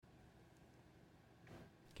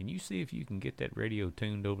can you see if you can get that radio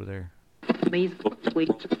tuned over there? In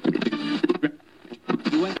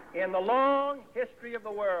the long history of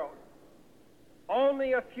the world,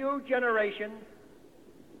 only a few generations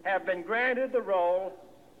have been granted the role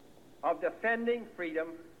of defending freedom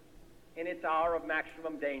in its hour of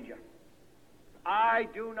maximum danger. I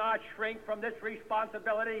do not shrink from this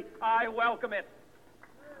responsibility. I welcome it.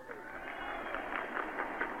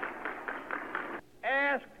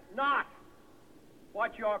 Ask not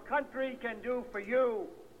what your country can do for you.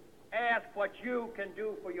 Ask what you can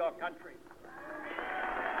do for your country.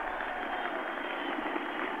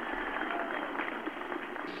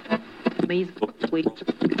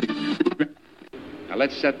 Now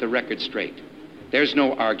let's set the record straight. There's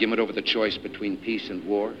no argument over the choice between peace and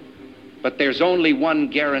war, but there's only one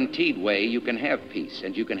guaranteed way you can have peace,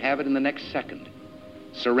 and you can have it in the next second.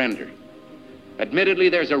 Surrender. Admittedly,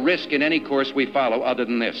 there's a risk in any course we follow other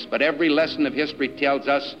than this, but every lesson of history tells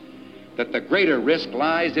us that the greater risk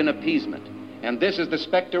lies in appeasement. And this is the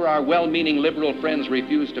specter our well-meaning liberal friends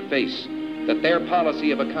refuse to face, that their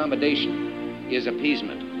policy of accommodation is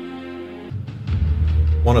appeasement.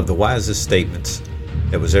 One of the wisest statements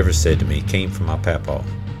that was ever said to me came from my papa.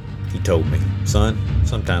 He told me, "Son,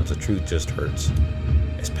 sometimes the truth just hurts."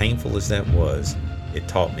 As painful as that was, it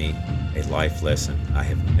taught me a life lesson I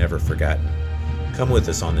have never forgotten. Come with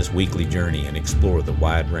us on this weekly journey and explore the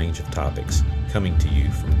wide range of topics coming to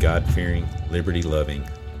you from God-fearing, liberty-loving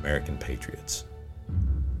American patriots.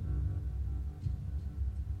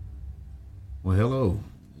 Well, hello.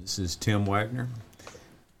 This is Tim Wagner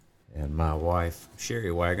and my wife,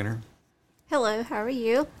 Sherry Wagner. Hello, how are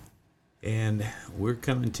you? And we're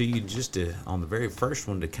coming to you on the very first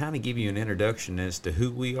one to kind of give you an introduction as to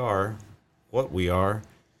who we are, what we are,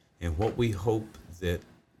 and what we hope that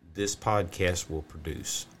this podcast will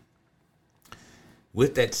produce.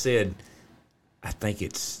 With that said, I think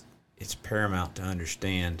it's paramount to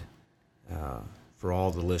understand for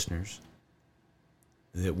all the listeners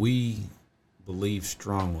that we believe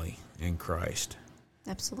strongly in Christ.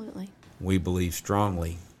 Absolutely. We believe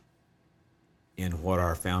strongly in what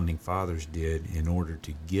our founding fathers did in order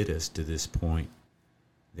to get us to this point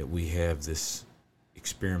that we have this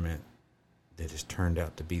experiment that has turned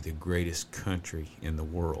out to be the greatest country in the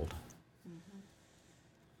world.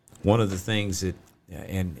 Mm-hmm. One of the things that,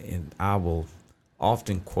 and I will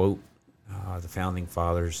often quote the founding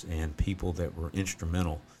fathers and people that were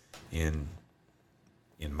instrumental in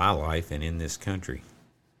my life and in this country.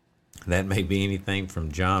 That may be anything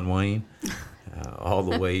from John Wayne all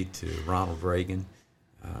the way to Ronald Reagan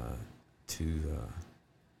to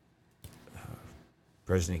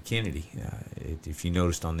President Kennedy. If you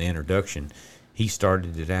noticed on the introduction, he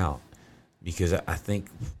started it out because I think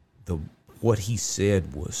what he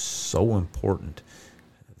said was so important.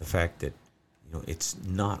 The fact that it's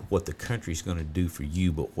not what the country's going to do for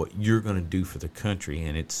you, but what you're going to do for the country,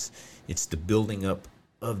 and it's the building up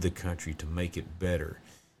of the country to make it better,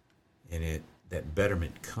 and that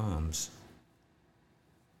betterment comes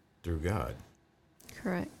through God.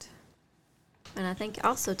 Correct. And I think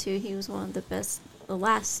also too, he was one of the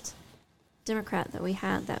last Democrat that we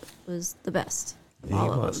had that was the best.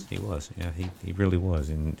 Yeah, he was. Yeah, he really was,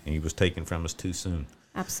 and he was taken from us too soon.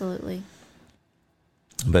 Absolutely.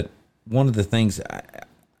 But one of the things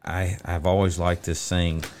I've always liked this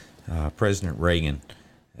saying, President Reagan,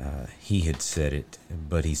 he had said it,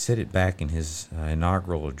 but he said it back in his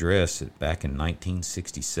inaugural address back in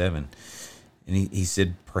 1967. And he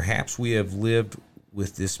said, "Perhaps we have lived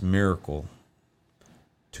with this miracle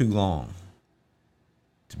too long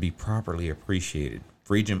to be properly appreciated.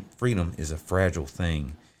 Freedom is a fragile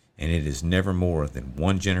thing, and it is never more than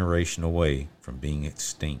one generation away from being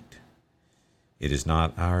extinct. It is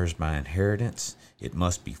not ours by inheritance. It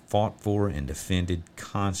must be fought for and defended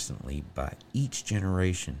constantly by each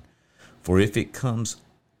generation. For if it comes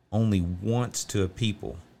only once to a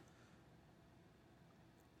people,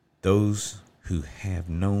 those who have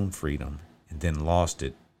known freedom and then lost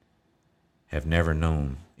it have never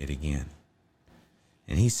known it again."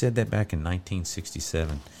 And he said that back in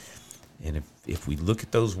 1967. And if we look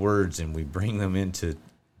at those words and we bring them into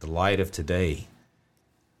the light of today,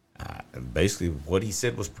 basically what he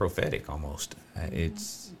said was prophetic almost. It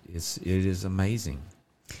is amazing.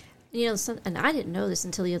 And I didn't know this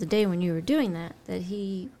until the other day when you were doing that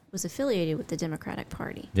he was affiliated with the Democratic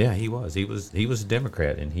Party. Yeah, he was. He was a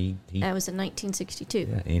Democrat, and he that was in 1962.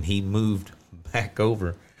 Yeah, and he moved back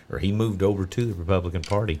over, or he moved over to the Republican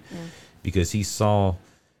Party because he saw,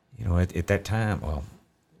 at that time, well,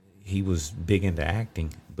 he was big into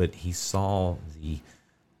acting, but he saw the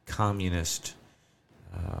communist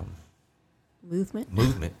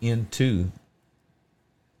movement into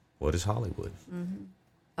what is Hollywood? Mm-hmm.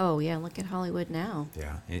 Oh, yeah, look at Hollywood now.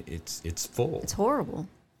 Yeah, it's full. It's horrible.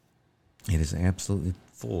 It is absolutely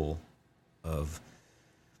full of,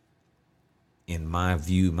 in my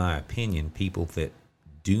view, my opinion, people that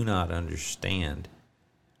do not understand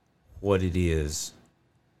what it is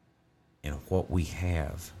and what we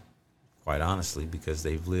have, quite honestly, because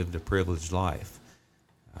they've lived a privileged life.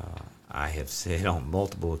 I have said on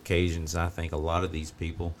multiple occasions, I think a lot of these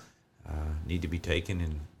people need to be taken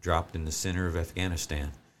and dropped in the center of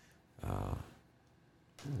Afghanistan.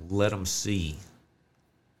 Let them see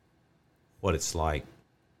what it's like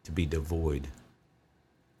to be devoid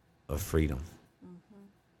of freedom.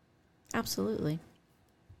 Mm-hmm. Absolutely.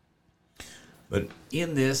 But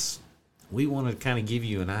in this, we want to kind of give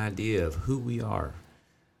you an idea of who we are.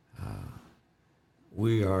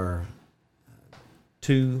 We are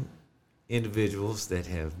two individuals that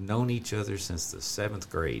have known each other since the 7th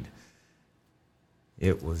grade.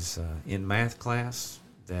 It was in math class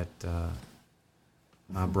that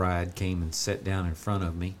my bride came and sat down in front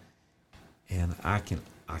of me, and I can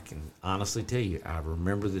honestly tell you, I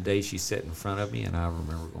remember the day she sat in front of me, and I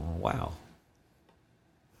remember going, wow.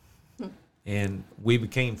 And we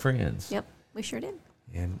became friends. Yep, we sure did.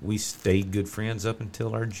 And we stayed good friends up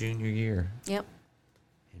until our junior year. Yep.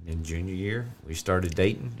 And in junior year, we started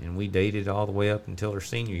dating, and we dated all the way up until our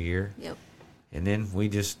senior year. Yep. And then we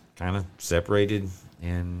just kind of separated,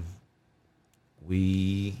 and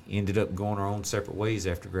we ended up going our own separate ways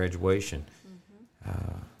after graduation.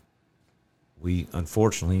 Mm-hmm. We,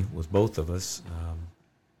 unfortunately, with both of us,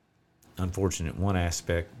 unfortunate in one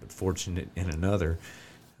aspect, but fortunate in another,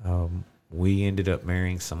 we ended up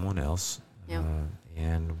marrying someone else. Yep.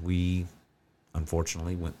 And we,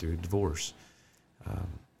 unfortunately, went through a divorce.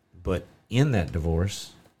 But in that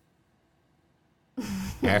divorce,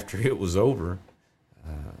 after it was over,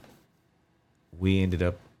 we ended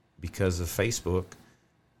up, because of Facebook,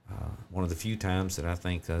 one of the few times that I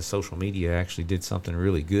think social media actually did something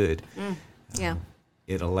really good. Yeah.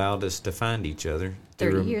 It allowed us to find each other.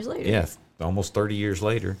 30 years later. Yeah, almost 30 years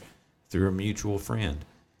later, through a mutual friend.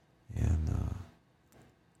 And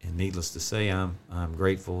needless to say, I'm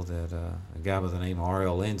grateful that a guy by the name of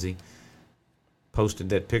R.L. Lindsay posted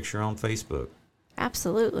that picture on Facebook.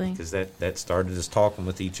 Absolutely. Because that started us talking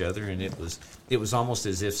with each other, and it was almost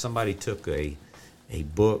as if somebody took a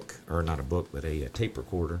book, or not a book, but a tape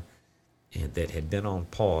recorder, and that had been on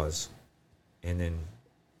pause, and then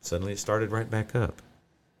suddenly it started right back up.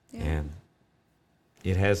 Yeah. And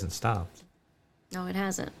it hasn't stopped. No, it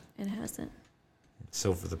hasn't. It hasn't.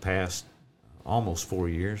 So for the past almost 4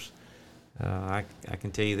 years, I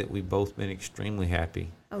can tell you that we've both been extremely happy.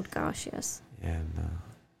 Oh, gosh, yes. And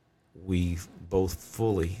we both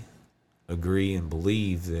fully agree and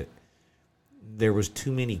believe that there was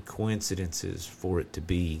too many coincidences for it to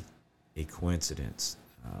be a coincidence.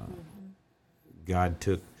 God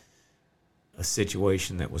took a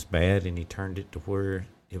situation that was bad, and he turned it to where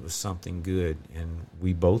it was something good. And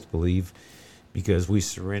we both believe, because we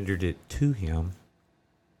surrendered it to him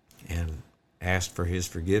and asked for his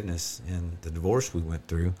forgiveness in the divorce we went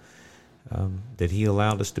through, that he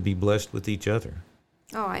allowed us to be blessed with each other.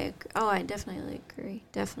 I definitely agree.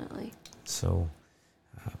 Definitely. So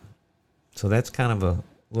that's kind of a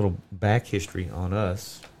little back history on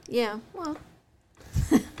us. Yeah, well.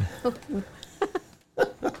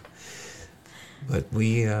 But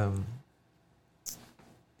we, as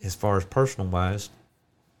far as personal wise,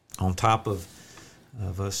 on top of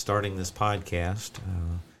us starting this podcast,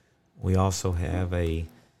 we also have a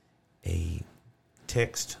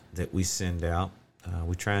text that we send out.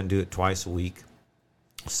 We try and do it twice a week.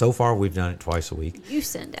 So far, we've done it twice a week. You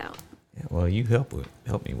send out. Yeah, well, you help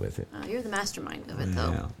me with it. Oh, you're the mastermind of it,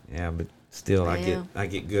 though. Yeah, but still, Yeah. I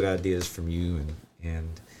get good ideas from you, and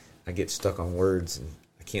I get stuck on words, and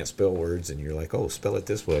I can't spell words, and you're like, oh, spell it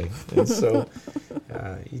this way. And so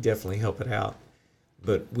you definitely help it out.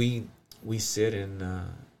 But we sit and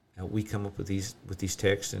we come up with these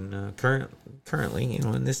texts, and currently,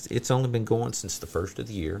 and it's only been going since the first of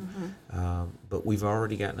the year, but we've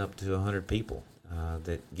already gotten up to 100 people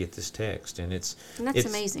that get this text, and it's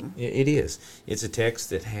amazing. It is. It's a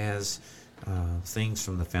text that has things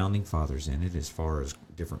from the founding fathers in it, as far as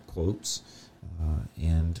different quotes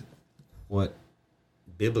and what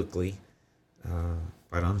biblically,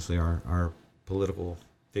 quite honestly, our political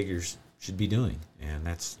figures should be doing, and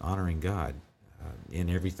that's honoring God in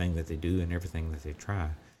everything that they do and everything that they try.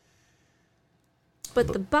 But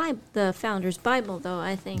the Founders Bible, though,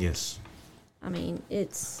 I think, yes, I mean,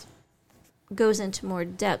 goes into more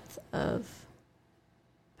depth of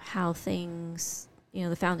how things,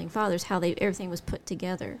 the Founding Fathers, how everything was put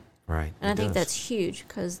together. right. And I think that's huge,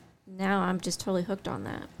 because now I'm just totally hooked on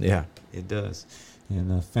that. Yeah, it does.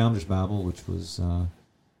 And Founder's Bible, which was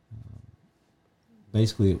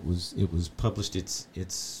basically it was Published.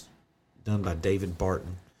 It's done by David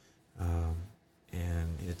Barton, and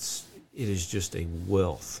it is just a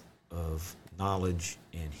wealth of knowledge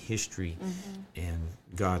and history and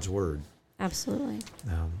God's Word. Absolutely.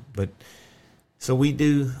 But so we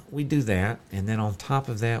do that, and then on top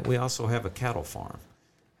of that, we also have a cattle farm.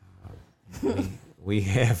 We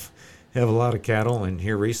have a lot of cattle, and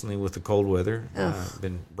here recently with the cold weather,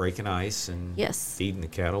 been breaking ice and feeding the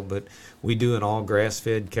cattle. But we do an all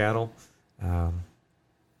grass-fed cattle,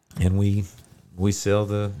 and we sell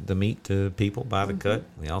the meat to people by the cut.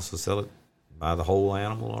 We also sell it by the whole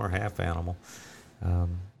animal or half animal.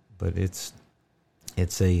 But it's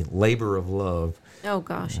a labor of love. Oh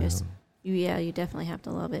gosh, yes. You definitely have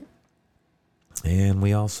to love it. And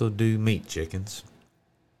we also do meat chickens.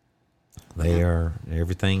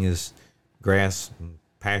 Everything is grass and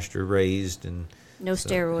pasture raised and no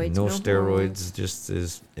steroids. No steroids, just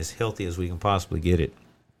as healthy as we can possibly get it.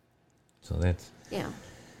 So that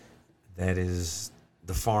is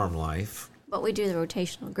the farm life. But we do the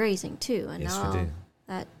rotational grazing too, and yes, we do.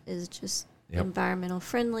 That is just environmental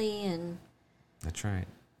friendly, and that's right.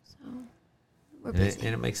 So we're busy.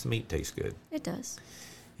 And it makes the meat taste good. It does.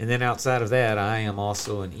 And then outside of that, I am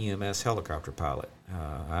also an EMS helicopter pilot.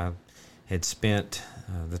 I had spent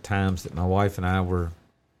the times that my wife and I were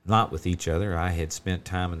not with each other. I had spent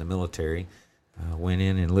time in the military, went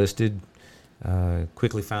in, enlisted,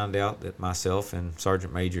 quickly found out that myself and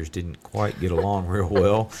Sergeant Majors didn't quite get along real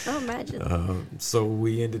well. Oh, imagine. So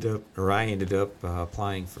I ended up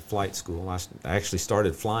applying for flight school. I actually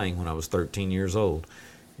started flying when I was 13 years old,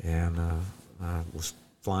 and I was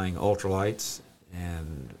flying ultralights,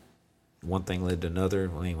 and one thing led to another.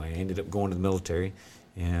 Well, anyway, I ended up going to the military,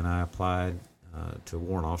 and I applied to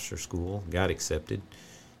Warrant Officer School, got accepted,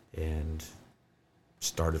 and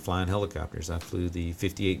started flying helicopters. I flew the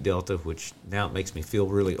 58 Delta, which now it makes me feel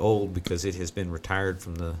really old because it has been retired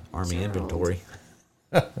from the Army inventory.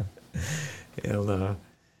 And,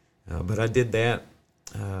 but I did that,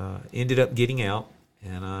 ended up getting out,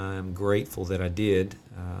 and I'm grateful that I did.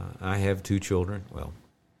 I have 2 children, well,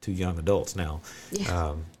 2 young adults now.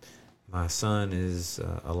 Yeah. My son is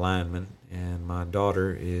a lineman, and my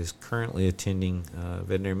daughter is currently attending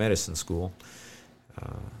veterinary medicine school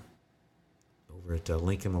over at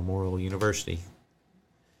Lincoln Memorial University.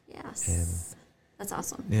 Yes. And that's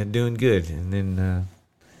awesome. Yeah, doing good. And then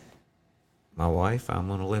my wife, I'm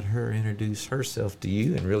going to let her introduce herself to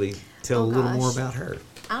you and really tell a little more about her.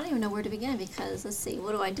 I don't even know where to begin because, let's see,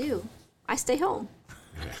 what do? I stay home.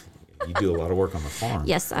 You do a lot of work on the farm.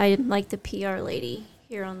 Yes, I'm like the PR lady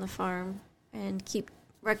here on the farm and keep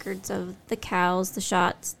records of the cows, the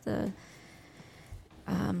shots, the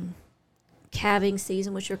calving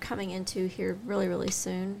season, which we're coming into here really, really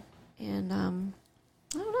soon. And I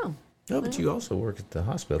don't know. No, but you also work at the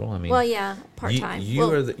hospital. I mean, well, yeah, part-time.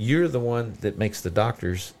 You're the one that makes the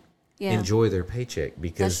doctors enjoy their paycheck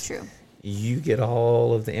because that's true. You get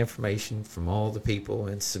all of the information from all the people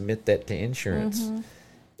and submit that to insurance. Mm-hmm.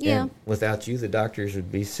 Yeah. And without you, the doctors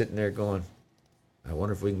would be sitting there going, I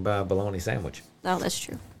wonder if we can buy a bologna sandwich. Oh, that's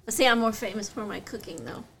true. But see, I'm more famous for my cooking,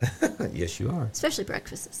 though. Yes, you are. Especially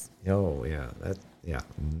breakfasts. Oh, yeah.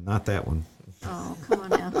 Not that one. Oh, come on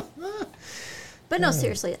now. But no,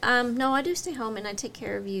 seriously. No, I do stay home and I take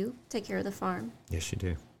care of you, take care of the farm. Yes, you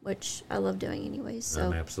do. Which I love doing anyways. So.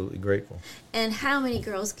 I'm absolutely grateful. And how many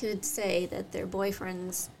girls could say that their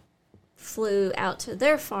boyfriends flew out to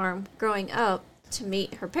their farm growing up to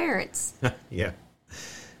meet her parents? Yeah.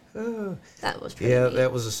 That was pretty neat.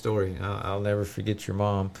 That was a story. I'll never forget your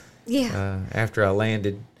mom. Yeah. After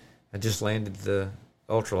I just landed the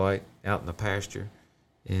ultralight out in the pasture,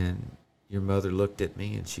 and your mother looked at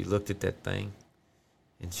me, and she looked at that thing,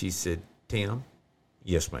 and she said, Tim,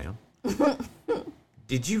 yes, ma'am.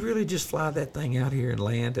 Did you really just fly that thing out here and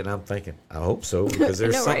land? And I'm thinking, I hope so, because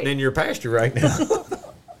there's something in your pasture right now.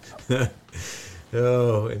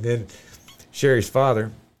 Oh, and then Sherry's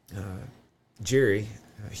father, Jerry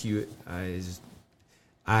Hewitt, I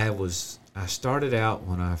started out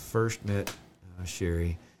when I first met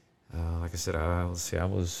Sherry. Like I said, I was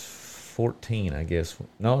 14, I guess.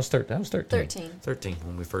 No, I was 13. I was 13. 13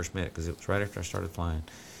 when we first met, because it was right after I started flying.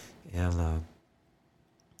 And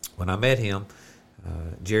when I met him,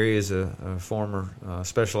 Jerry is a former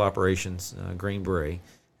special operations Green Beret.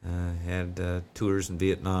 Had tours in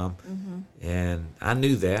Vietnam, and I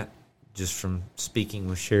knew that just from speaking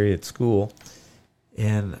with Sherry at school.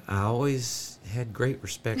 And I always had great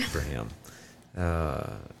respect for him.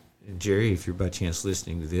 Jerry, if you're by chance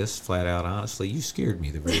listening to this, flat out honestly, you scared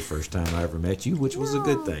me the very first time I ever met you, which was a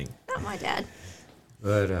good thing. Not my dad.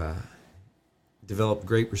 But developed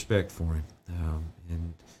great respect for him.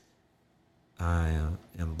 And I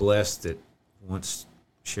am blessed that once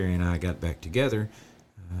Sherry and I got back together,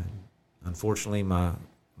 unfortunately my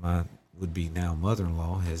would-be now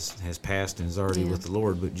mother-in-law has passed and is already with the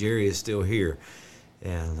Lord, but Jerry is still here.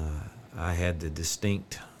 And I had the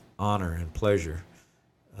distinct honor and pleasure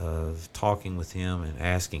of talking with him and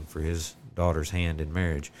asking for his daughter's hand in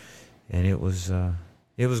marriage. And it was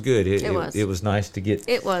good. It was nice to get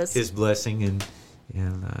his blessing,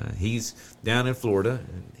 and he's down in Florida,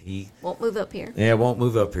 and he won't move up here. Yeah, won't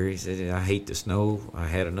move up here. He said, "I hate the snow. I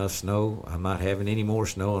had enough snow. I'm not having any more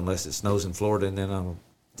snow unless it snows in Florida, and then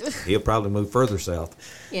he'll probably move further south.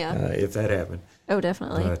 Yeah, if that happened. Oh,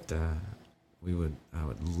 definitely. But I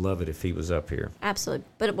would love it if he was up here. Absolutely.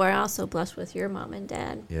 But we're also blessed with your mom and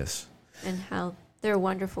dad. Yes. And how they're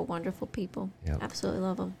wonderful, wonderful people. Yep. Absolutely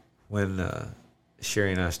love them. When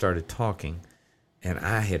Sherry and I started talking, and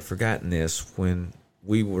I had forgotten this, when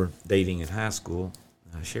we were dating in high school,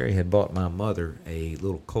 Sherry had bought my mother a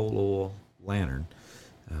little coal oil lantern.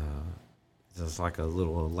 It was like a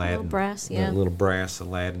little Aladdin. Little brass, yeah. A little brass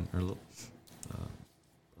Aladdin, or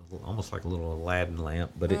almost like a little Aladdin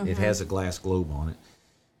lamp, but it has a glass globe on it.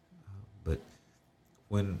 But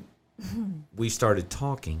when we started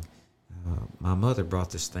talking, my mother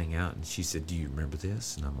brought this thing out, and she said, "Do you remember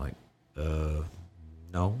this?" And I'm like,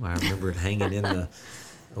 no, I remember it hanging in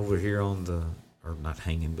over here on or not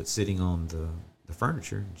hanging, but sitting on the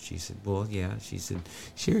furniture. And she said, "Well, yeah." She said,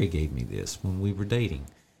 "Sherry gave me this when we were dating."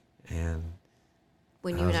 And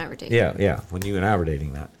when you and I were dating. Yeah, when you and I were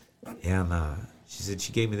dating that. And she said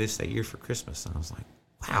she gave me this that year for Christmas. And I was like,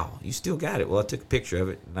 "Wow, you still got it." Well, I took a picture of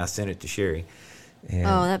it, and I sent it to Sherry.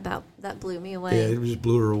 And that blew me away. Yeah, it just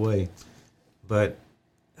blew her away. But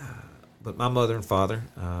my mother and father,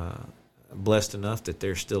 blessed enough that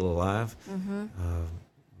they're still alive. Mm-hmm.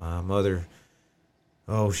 My mother,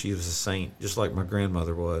 she was a saint, just like my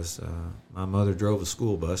grandmother was. My mother drove a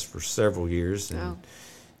school bus for several years. And,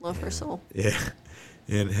 love her soul. Yeah,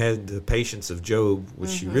 and had the patience of Job, which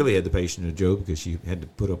she really had the patience of Job because she had to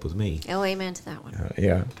put up with me. Oh, amen to that one.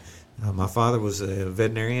 Yeah. My father was a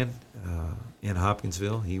veterinarian in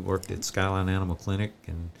Hopkinsville. He worked at Skyline Animal Clinic,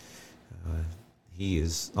 and he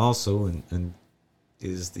is also and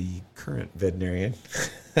is the current veterinarian.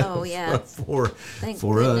 Oh, yeah. for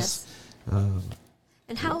goodness. us.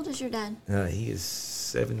 And how old is your dad? He is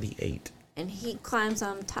 78. And he climbs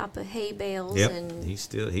on top of hay bales. Yep, and he's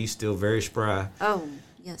still very spry. Oh,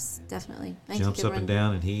 yes, definitely. Jumps up and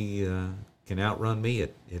down, and he can outrun me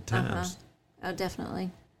at times. Oh,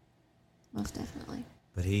 definitely. Most definitely.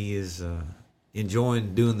 But he is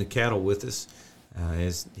enjoying doing the cattle with us.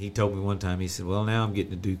 As he told me one time, he said, "Well, now I'm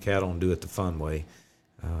getting to do cattle and do it the fun way."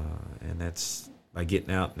 And that's by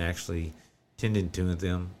getting out and actually tending to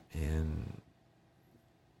them and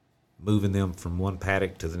moving them from one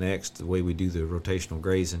paddock to the next, the way we do the rotational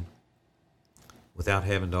grazing, without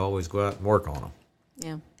having to always go out and work on them.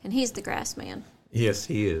 Yeah, and he's the grass man. Yes,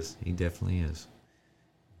 he is. He definitely is.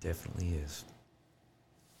 Definitely is.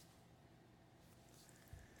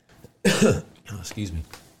 Excuse me.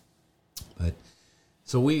 But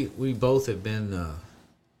so we both have been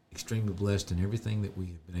extremely blessed in everything that we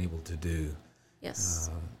have been able to do. Yes.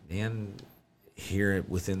 And here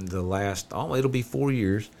within the last, it'll be 4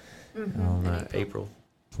 years on April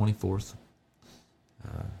 24th.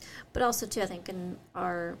 But also, too, I think in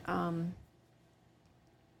our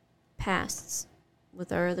pasts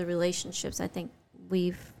with our other relationships, I think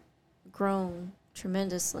we've grown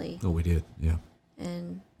tremendously. Oh, we did, yeah.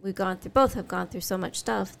 And both have gone through so much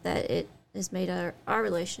stuff that it has made our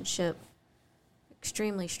relationship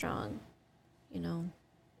extremely strong,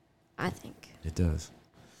 I think. It does.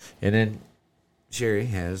 And then Sherry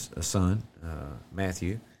has a son,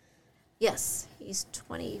 Matthew. Yes, he's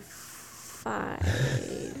 25.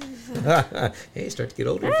 Hey, start to get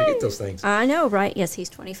older and forget those things. I know, right? Yes, he's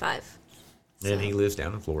 25. And he lives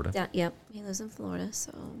down in Florida. Yep, he lives in Florida,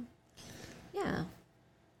 so yeah.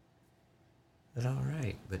 But all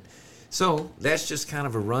right. So that's just kind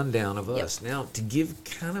of a rundown of us. Now, to give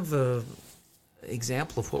kind of a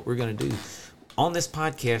example of what we're going to do on this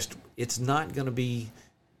podcast, it's not going to be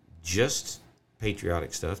just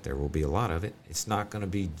patriotic stuff. There will be a lot of it. It's not going to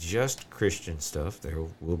be just Christian stuff. There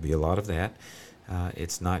will be a lot of that.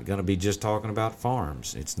 It's not going to be just talking about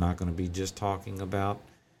farms. It's not going to be just talking about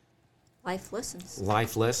Life lessons.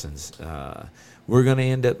 Life lessons. We're going to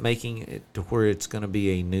end up making it to where it's going to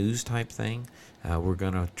be a news type thing. We're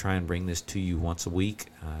going to try and bring this to you once a week.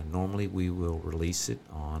 Normally, we will release it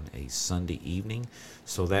on a Sunday evening.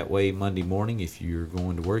 So that way, Monday morning, if you're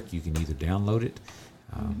going to work, you can either download it.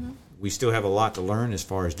 We still have a lot to learn as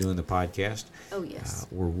far as doing the podcast. Oh, yes.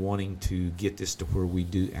 We're wanting to get this to where we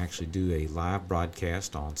do a live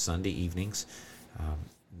broadcast on Sunday evenings.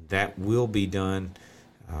 That will be done,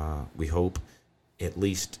 we hope, at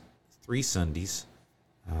least 3 Sundays,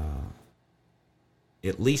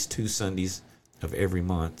 at least 2 Sundays of every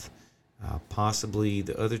month, possibly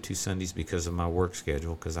the other 2 Sundays because of my work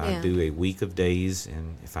schedule, because I do a week of days,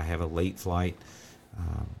 and if I have a late flight,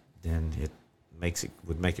 then it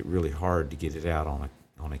would make it really hard to get it out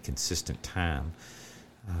on a consistent time.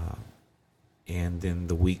 And then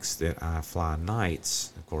the weeks that I fly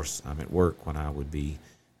nights, of course, I'm at work when I would be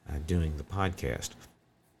doing the podcast.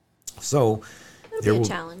 So It'll be a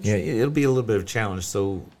challenge. Yeah, it'll be a little bit of a challenge.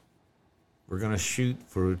 So we're going to shoot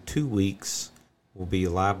for 2 weeks. Will be a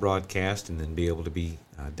live broadcast and then be able to be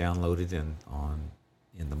downloaded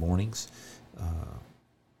in the mornings,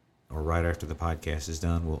 or right after the podcast is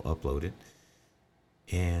done. We'll upload it,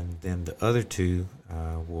 and then the other 2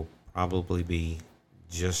 will probably be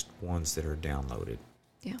just ones that are downloaded.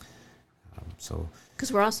 Yeah. So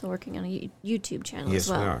because we're also working on a YouTube channel yes, as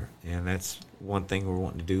well. we are, and that's one thing we're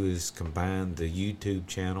wanting to do is combine the YouTube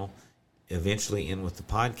channel eventually in with the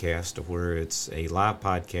podcast, to where it's a live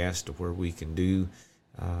podcast, to where we can do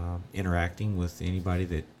interacting with anybody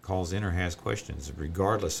that calls in or has questions,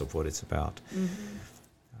 regardless of what it's about.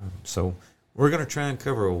 So we're going to try and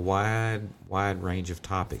cover a wide range of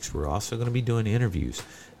topics. We're also going to be doing interviews.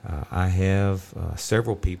 I have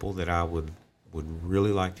several people that I would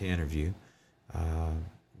really like to interview,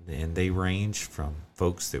 and they range from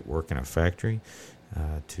folks that work in a factory,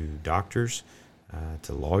 to doctors,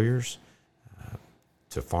 to lawyers,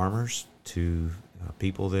 to farmers, to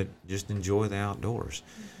people that just enjoy the outdoors.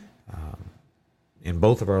 In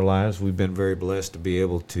both of our lives, we've been very blessed to be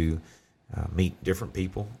able to meet different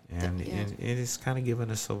people, and it has kind of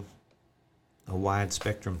given us a wide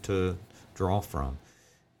spectrum to draw from.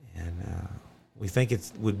 And we think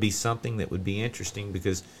it would be something that would be interesting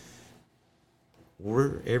because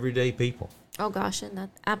we're everyday people. Oh, gosh, and that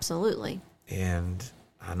absolutely. And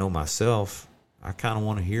I know myself, I kind of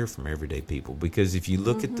want to hear from everyday people, because if you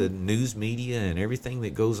look at the news media and everything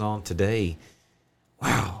that goes on today,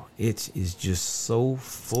 wow, it is just so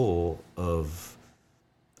full of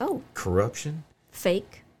corruption,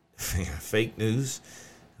 fake news,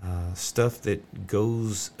 stuff that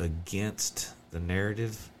goes against the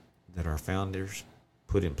narrative that our founders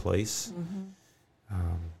put in place,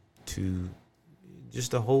 to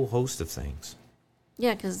just a whole host of things.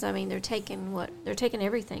 Yeah, because I mean they're taking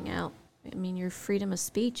everything out. I mean, your freedom of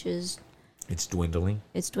speech it's dwindling.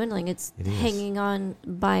 It's hanging on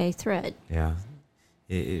by a thread. Yeah,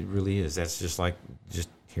 it really is. That's just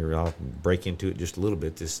here. I'll break into it just a little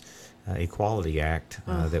bit. This Equality Act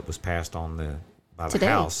that was passed by the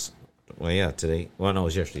House. Well, yeah, today. Well, no, it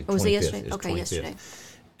was yesterday. Oh, was it yesterday? It was okay, 25th. yesterday.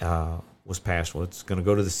 Was passed. Well, it's going to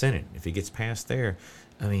go to the Senate. If it gets passed there,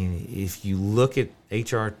 I mean, if you look at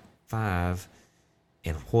H.R. 5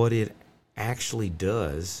 and what it actually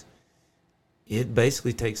does, it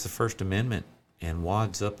basically takes the First Amendment and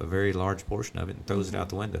wads up a very large portion of it and throws it out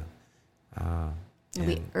the window. And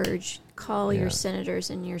we urge, call your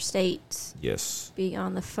senators in your states. Yes. Be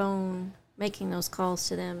on the phone, making those calls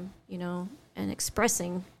to them, and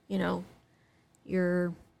expressing,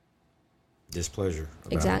 your displeasure.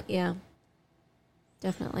 Exactly. Yeah.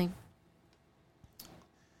 Definitely.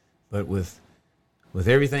 But with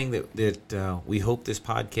everything that we hope this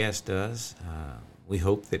podcast does, we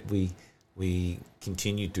hope that we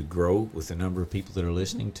continue to grow with the number of people that are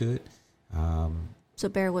listening to it. So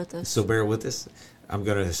bear with us.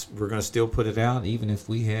 We're gonna still put it out, even if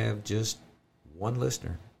we have just one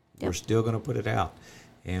listener. Yep. We're still gonna put it out,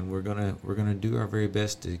 and we're gonna do our very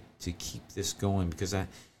best to keep this going, because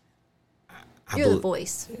you're the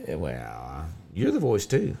voice. Well, you're the voice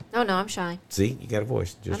too. Oh no, I'm shy. See, you got a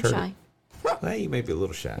voice. I'm shy. Well, you may be a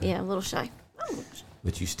little shy. Yeah, a little shy.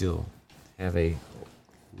 But you still have a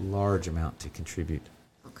large amount to contribute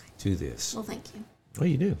to this. Well, thank you. Well,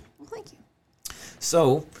 you do. Well, thank you.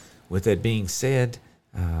 So, with that being said,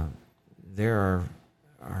 there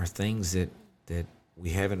are things that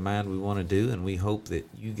we have in mind we want to do, and we hope that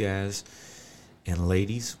you guys and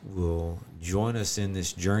ladies will join us in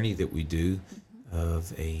this journey that we do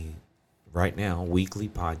of right now, weekly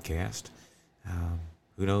podcast.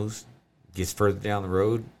 Who knows? Gets further down the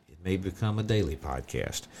road, it may become a daily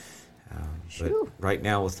podcast. But right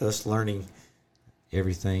now, with us learning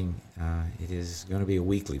everything, it is going to be a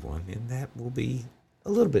weekly one, and that will be a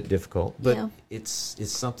little bit difficult. But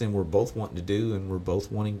it's something we're both wanting to do, and we're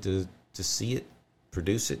both wanting to see it,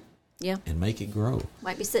 produce it, and make it grow.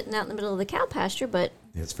 Might be sitting out in the middle of the cow pasture, but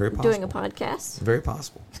it's very possible. Doing a podcast. Very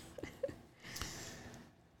possible.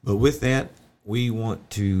 But with that, we want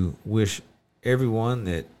to wish everyone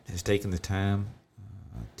that has taken the time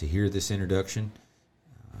to hear this introduction,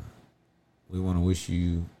 we want to wish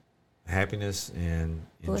you happiness and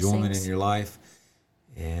enjoyment in your life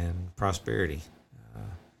and prosperity.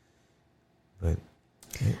 But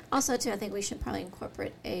also, too, I think we should probably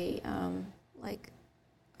incorporate a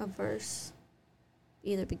verse,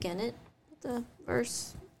 either begin it with a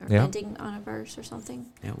verse or ending on a verse or something.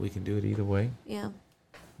 Yeah, we can do it either way. Yeah.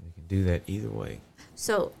 We can do that either way.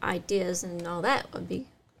 So ideas and all that would be,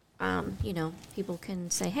 people can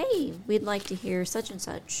say, hey, we'd like to hear such and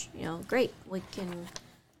such. Great, we can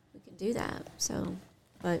do that. So,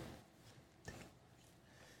 but.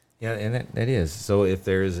 Yeah, and that is. So if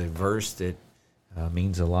there is a verse that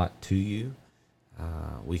means a lot to you,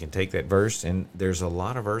 we can take that verse, and there's a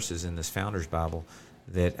lot of verses in this Founders Bible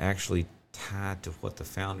that actually tie to what the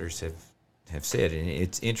founders have said, and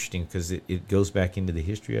it's interesting because it goes back into the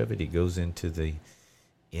history of it. It goes into the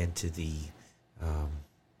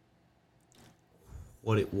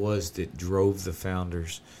what it was that drove the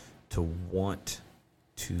founders to want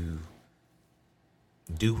to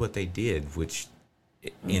do what they did, which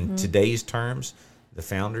in today's terms, the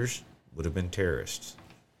founders would have been terrorists.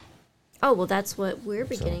 Oh, well, that's what we're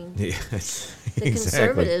beginning. The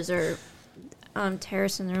conservatives are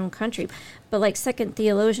terrorists in their own country. But like 2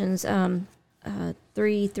 Thessalonians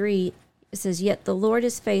 3:3, it says, "Yet the Lord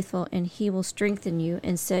is faithful, and he will strengthen you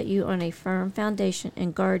and set you on a firm foundation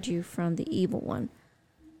and guard you from the evil one."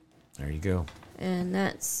 There you go. And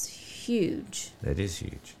that's huge. That is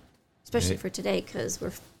huge. Especially for today, because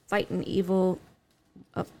we're fighting evil,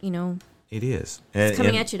 It is. It's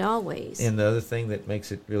coming at you in all ways. And the other thing that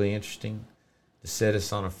makes it really interesting, to set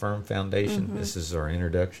us on a firm foundation, this is our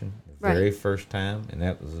introduction, the very first time, and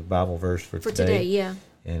that was a Bible verse for today. Yeah.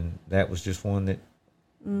 And that was just one that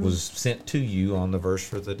was sent to you on the verse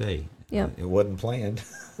for the day. Yeah. It wasn't planned.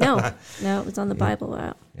 No, it was on the Bible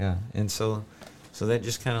app. Yeah, and so that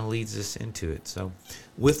just kind of leads us into it. So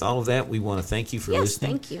with all of that, we want to thank you for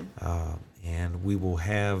listening. Thank you. And we will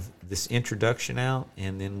have this introduction out,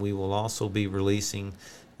 and then we will also be releasing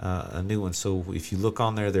a new one. So if you look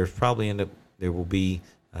on there, there will be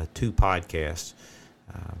 2 podcasts.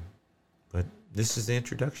 But this is the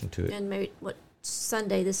introduction to it. And maybe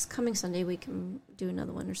this coming Sunday, we can do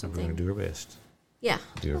another one or something. We're going to do our best. Yeah.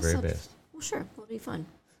 Do our very best. Well, sure. It'll be fun.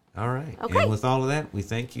 All right. Okay. And with all of that, we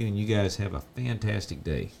thank you, and you guys have a fantastic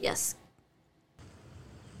day. Yes.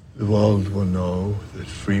 The world will know that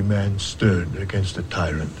free men stood against a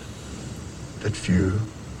tyrant, that few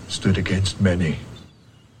stood against many.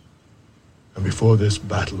 And before this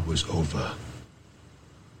battle was over,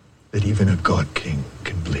 that even a God King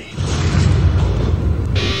can bleed.